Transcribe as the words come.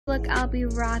Look, I'll be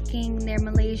rocking their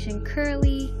Malaysian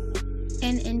curly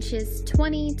in inches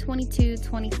 20, 22,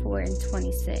 24, and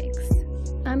 26.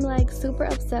 I'm like super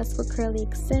obsessed with curly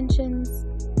extensions.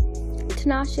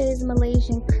 Tinashe's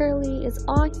Malaysian curly is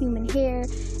all human hair.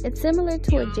 It's similar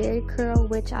to a jerry curl,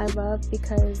 which I love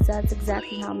because that's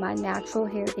exactly how my natural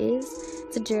hair is.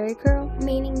 It's a jerry curl,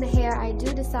 meaning the hair I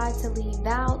do decide to leave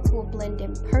out will blend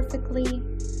in perfectly.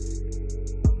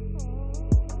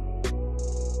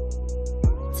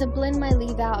 To blend my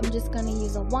leave out, I'm just going to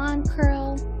use a wand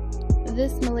curl.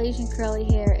 This Malaysian curly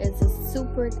hair is a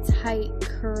super tight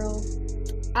curl.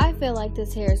 I feel like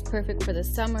this hair is perfect for the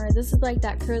summer. This is like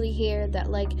that curly hair that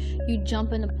like you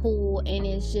jump in the pool and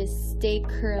it's just stay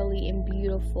curly and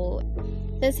beautiful.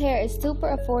 This hair is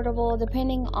super affordable.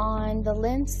 Depending on the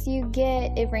lengths you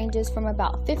get, it ranges from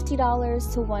about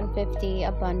 $50 to $150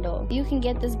 a bundle. You can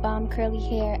get this bomb curly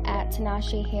hair at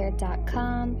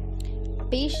tinashehair.com.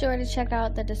 Be sure to check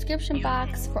out the description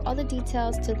box for all the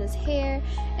details to this hair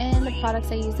and the products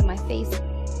I use in my face.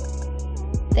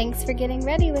 Thanks for getting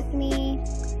ready with me.